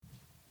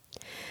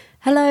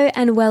Hello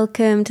and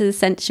welcome to the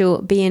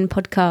Sensual Being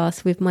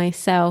podcast with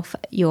myself,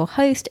 your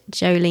host,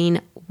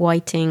 Jolene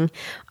Whiting.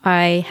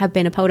 I have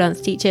been a pole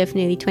dance teacher for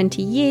nearly 20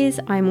 years.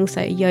 I'm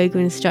also a yoga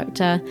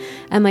instructor,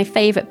 and my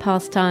favourite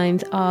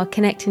pastimes are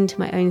connecting to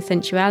my own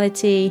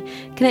sensuality,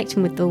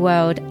 connecting with the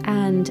world,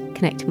 and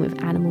connecting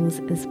with animals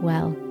as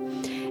well.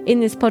 In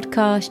this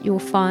podcast, you'll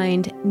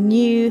find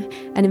new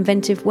and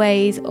inventive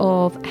ways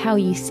of how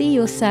you see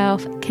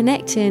yourself,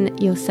 connecting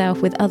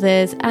yourself with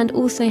others, and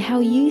also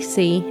how you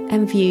see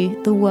and view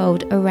the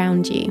world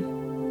around you.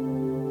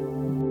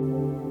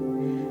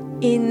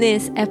 In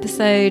this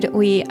episode,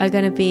 we are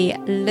going to be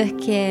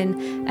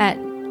looking at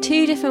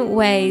two different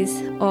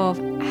ways of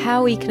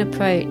how we can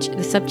approach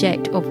the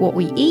subject of what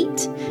we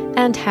eat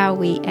and how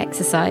we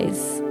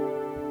exercise.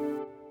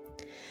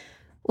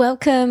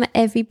 Welcome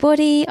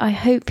everybody. I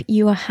hope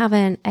you are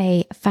having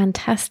a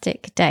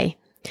fantastic day.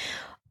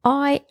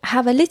 I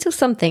have a little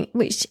something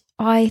which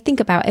I think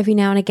about every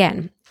now and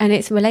again, and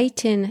it's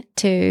relating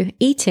to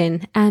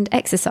eating and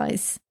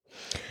exercise.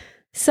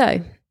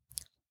 So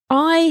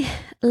I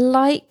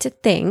like to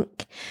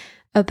think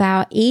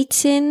about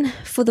eating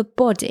for the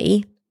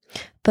body,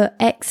 but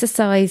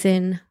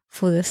exercising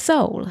for the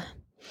soul,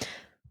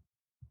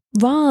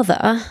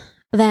 rather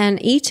than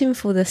eating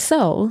for the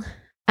soul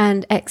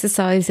and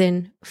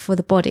exercising for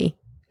the body.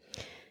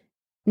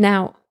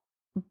 Now,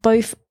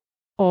 both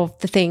of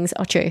the things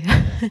are true.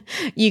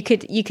 You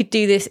could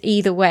do this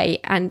either way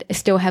and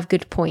still have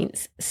good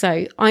points.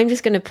 So I'm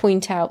just going to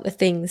point out the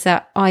things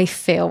that I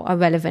feel are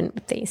relevant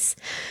with these.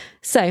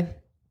 So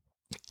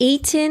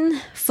eating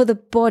for the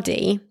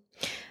body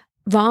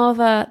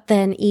rather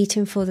than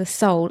eating for the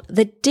soul,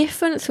 the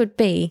difference would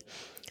be,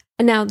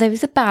 now there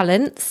is a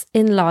balance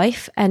in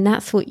life, and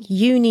that's what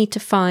you need to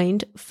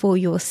find for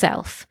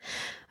yourself.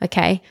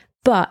 Okay,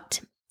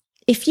 but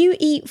if you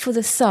eat for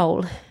the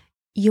soul,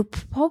 you're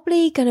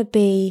probably going to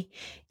be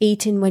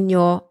eating when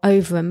you're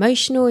over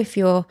emotional, if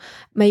you're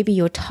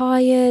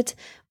tired,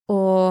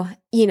 or,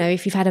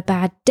 if you've had a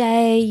bad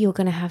day, you're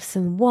going to have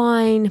some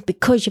wine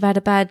because you've had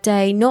a bad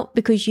day, not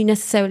because you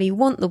necessarily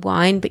want the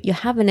wine, but you're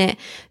having it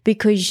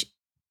because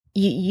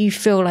you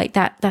feel like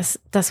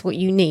that's what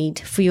you need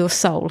for your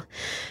soul.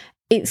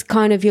 It's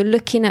kind of, you're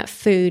looking at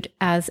food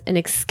as an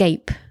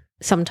escape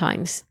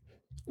sometimes.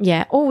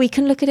 Yeah, or we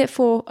can look at it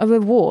for a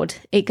reward.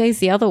 It goes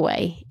the other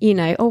way,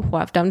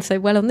 I've done so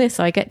well on this,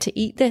 I get to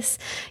eat this,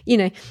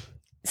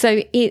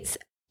 So it's,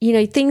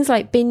 things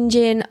like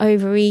binging,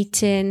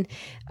 overeating,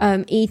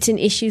 eating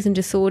issues and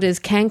disorders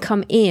can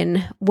come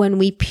in when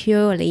we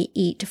purely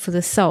eat for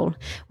the soul.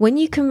 When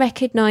you can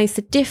recognize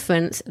the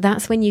difference,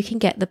 that's when you can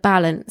get the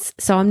balance.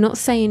 So I'm not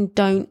saying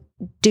don't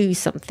do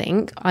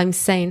something, I'm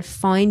saying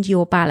find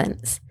your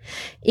balance.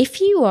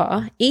 If you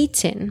are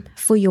eating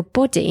for your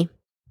body,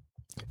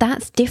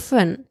 that's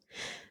different,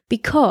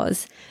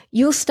 because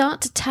you'll start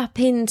to tap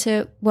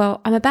into,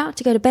 well, I'm about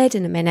to go to bed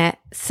in a minute.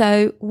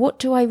 So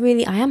I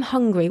am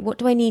hungry. What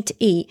do I need to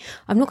eat?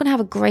 I'm not going to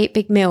have a great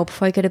big meal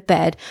before I go to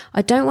bed.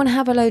 I don't want to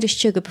have a load of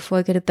sugar before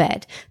I go to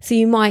bed. So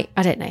you might,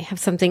 have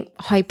something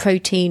high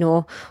protein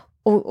or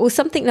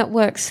something that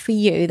works for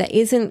you, that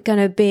isn't going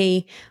to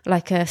be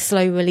like a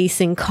slow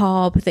releasing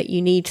carb that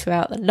you need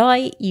throughout the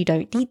night. You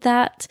don't need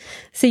that.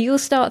 So you'll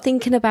start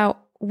thinking about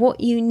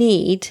what you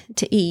need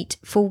to eat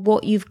for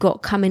what you've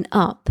got coming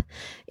up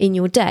in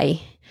your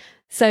day.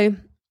 So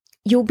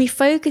you'll be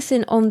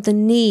focusing on the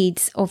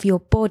needs of your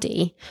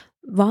body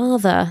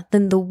rather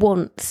than the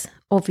wants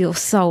of your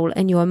soul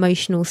and your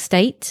emotional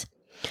state.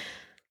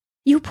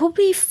 You'll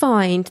probably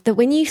find that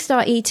when you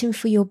start eating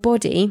for your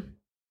body,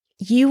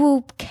 you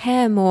will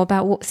care more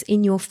about what's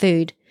in your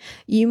food.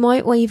 You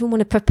might even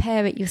want to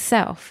prepare it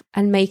yourself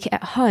and make it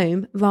at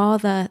home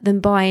rather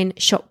than buying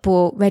shop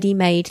bought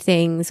ready-made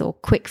things or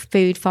quick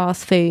food,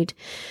 fast food.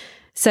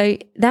 So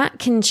that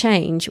can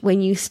change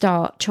when you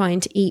start trying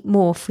to eat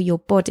more for your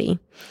body.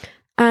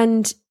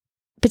 And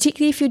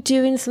particularly if you're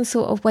doing some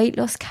sort of weight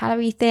loss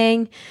calorie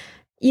thing,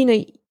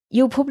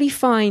 you'll probably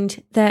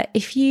find that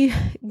if you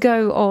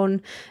go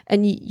on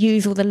and you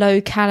use all the low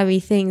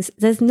calorie things,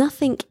 there's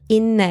nothing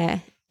in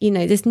there.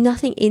 There's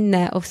nothing in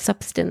there of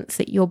substance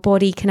that your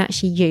body can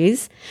actually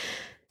use.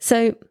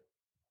 So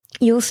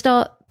you'll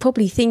start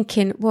probably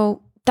thinking,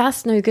 well,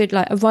 that's no good,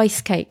 like a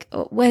rice cake.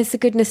 Where's the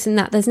goodness in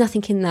that? There's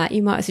nothing in that.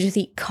 You might as well just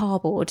eat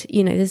cardboard.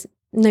 There's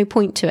no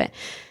point to it.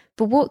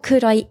 But what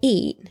could I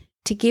eat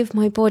to give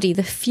my body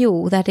the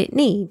fuel that it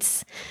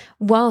needs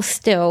while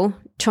still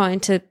trying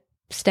to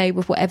stay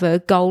with whatever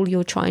goal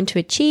you're trying to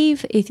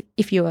achieve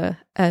if you're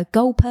a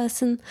goal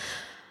person?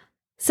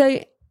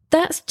 So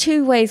that's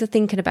two ways of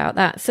thinking about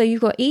that. So you've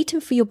got eating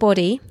for your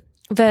body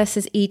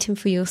versus eating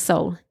for your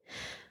soul.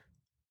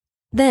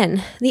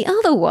 Then the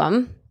other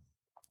one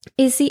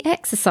is the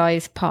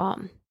exercise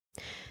part.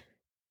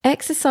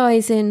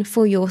 Exercising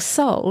for your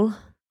soul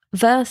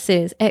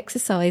versus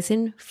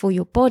exercising for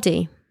your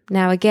body.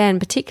 Now again,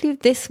 particularly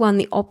with this one,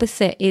 the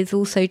opposite is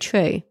also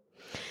true.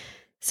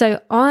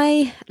 So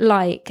I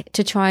like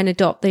to try and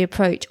adopt the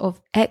approach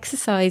of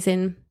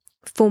exercising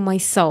for my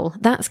soul.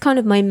 That's kind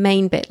of my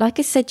main bit. Like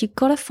I said, you've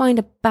got to find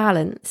a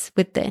balance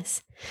with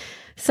this.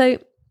 So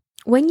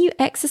when you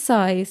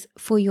exercise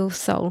for your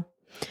soul,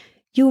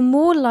 you're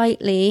more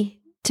likely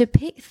to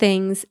pick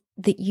things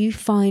that you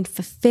find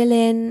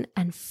fulfilling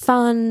and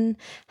fun,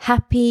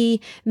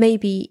 happy.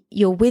 Maybe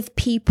you're with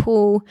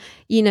people,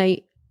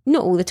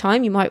 not all the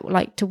time. You might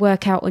like to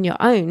work out on your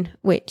own,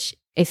 which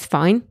is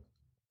fine.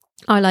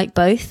 I like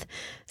both.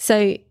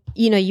 So,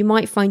 you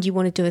might find you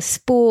want to do a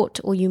sport,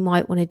 or you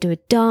might want to do a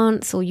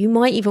dance, or you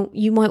might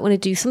want to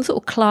do some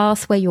sort of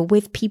class where you're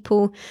with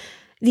people.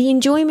 The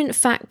enjoyment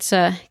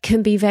factor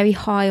can be very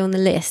high on the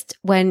list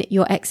when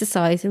you're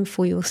exercising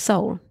for your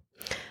soul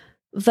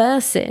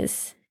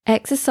versus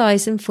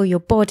exercising for your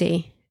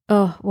body.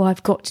 Oh, well,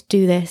 I've got to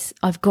do this.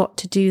 I've got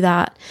to do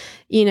that.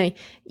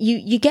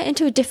 You get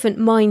into a different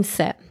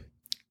mindset.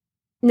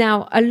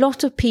 Now, a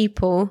lot of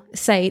people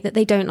say that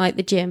they don't like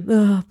the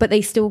gym, but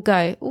they still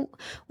go.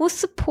 What's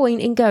the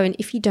point in going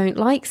if you don't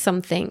like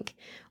something?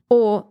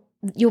 Or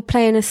you're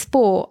playing a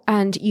sport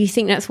and you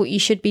think that's what you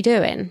should be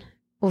doing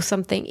or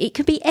something. It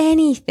could be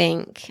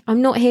anything.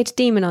 I'm not here to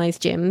demonize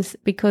gyms,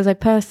 because I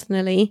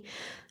personally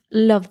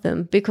love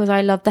them, because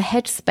I love the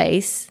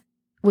headspace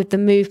with the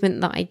movement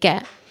that I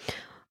get.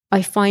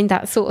 I find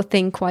that sort of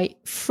thing quite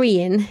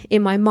freeing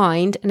in my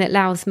mind, and it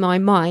allows my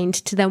mind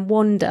to then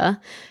wander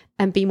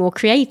and be more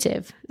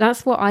creative.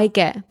 That's what I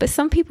get. But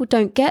some people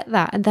don't get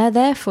that, and they're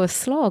there for a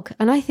slog.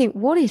 And I think,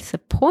 what is the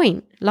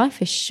point?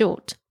 Life is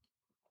short.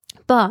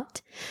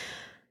 But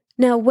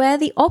now, where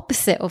the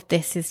opposite of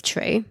this is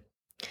true,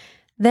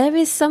 there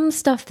is some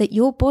stuff that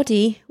your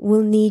body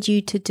will need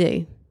you to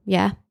do.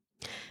 Yeah.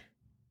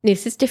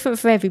 This is different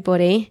for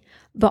everybody,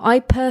 but I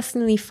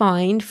personally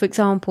find, for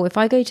example, if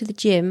I go to the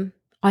gym,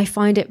 I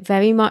find it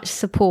very much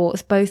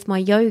supports both my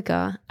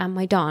yoga and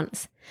my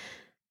dance.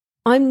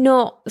 I'm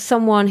not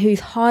someone who's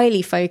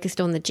highly focused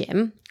on the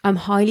gym. I'm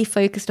highly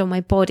focused on my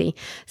body.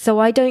 So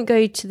I don't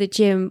go to the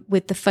gym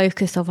with the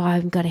focus of,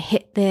 I'm going to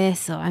hit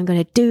this, or I'm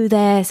going to do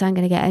this, I'm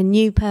going to get a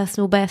new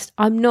personal best.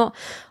 I'm not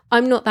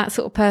that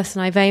sort of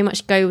person. I very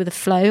much go with the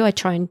flow. I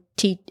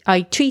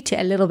treat it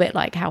a little bit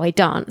like how I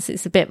dance.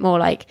 It's a bit more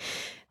like,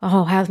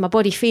 oh, how's my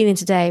body feeling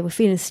today? We're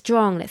feeling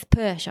strong. Let's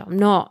push. I'm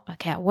not.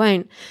 Okay, I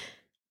won't.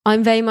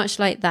 I'm very much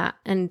like that.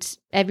 And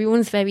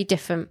everyone's very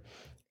different.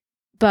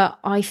 But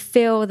I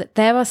feel that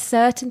there are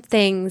certain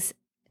things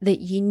that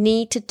you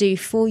need to do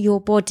for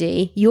your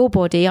body.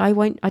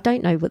 I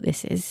don't know what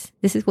this is.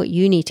 This is what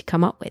you need to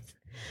come up with.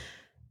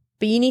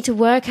 But you need to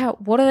work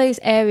out, what are those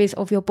areas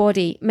of your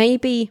body?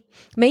 Maybe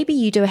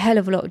you do a hell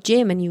of a lot of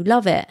gym and you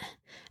love it,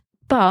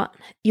 but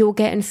you're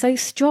getting so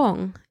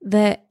strong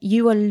that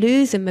you are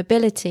losing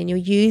mobility and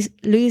you're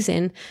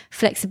losing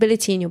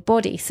flexibility in your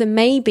body. So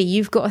maybe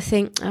you've got to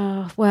think,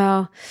 oh,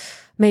 well,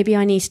 maybe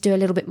I need to do a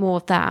little bit more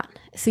of that.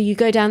 So you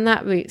go down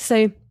that route.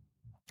 So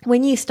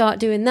when you start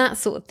doing that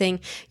sort of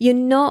thing, you're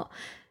not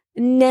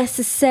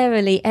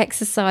necessarily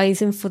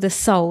exercising for the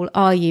soul,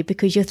 are you?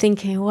 Because you're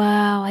thinking,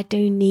 wow, I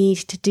do need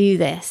to do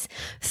this.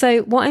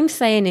 So what I'm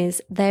saying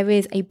is there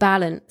is a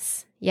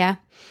balance. Yeah.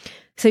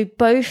 So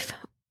both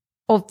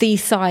of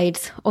these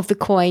sides of the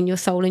coin, your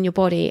soul and your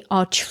body,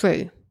 are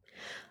true.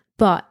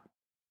 But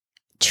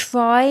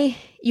try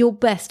your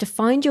best to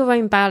find your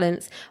own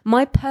balance.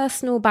 My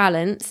personal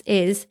balance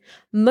is,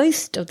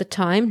 most of the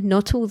time,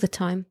 not all the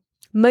time,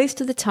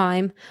 most of the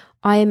time,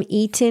 I am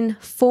eating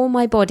for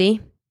my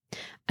body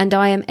and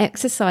I am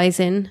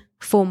exercising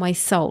for my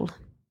soul.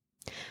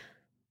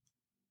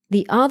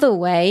 The other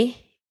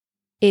way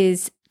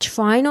is,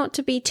 try not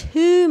to be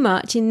too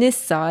much in this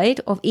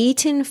side of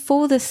eating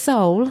for the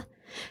soul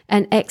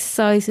and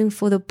exercising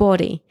for the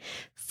body.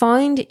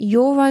 Find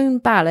your own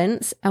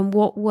balance and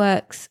what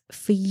works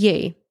for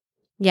you.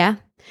 Yeah.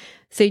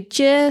 So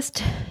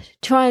just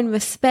try and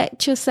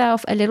respect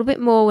yourself a little bit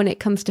more when it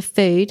comes to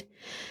food,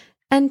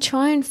 and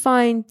try and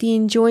find the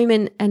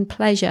enjoyment and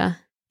pleasure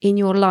in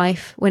your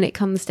life when it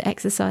comes to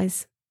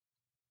exercise.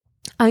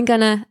 I'm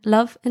gonna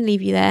love and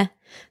leave you there.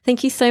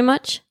 Thank you so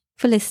much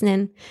for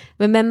listening.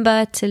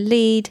 Remember to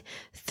lead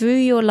through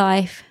your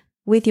life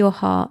with your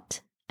heart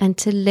and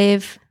to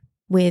live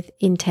with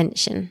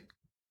intention.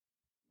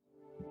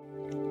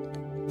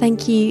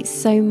 Thank you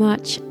so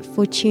much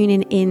for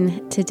tuning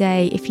in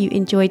today. If you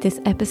enjoyed this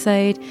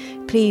episode,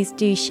 please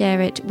do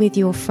share it with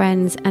your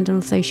friends and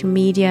on social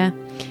media.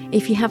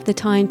 If you have the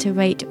time to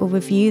rate or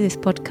review this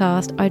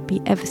podcast, I'd be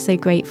ever so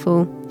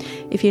grateful.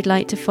 If you'd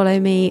like to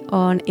follow me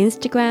on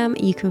Instagram,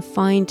 you can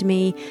find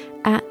me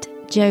at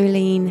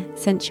Jolene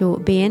Sensual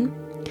Being.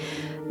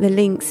 The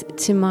links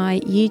to my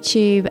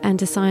YouTube and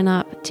to sign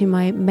up to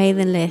my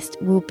mailing list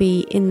will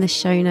be in the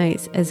show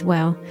notes as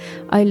well.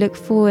 I look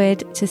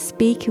forward to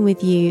speaking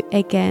with you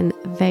again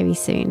very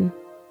soon.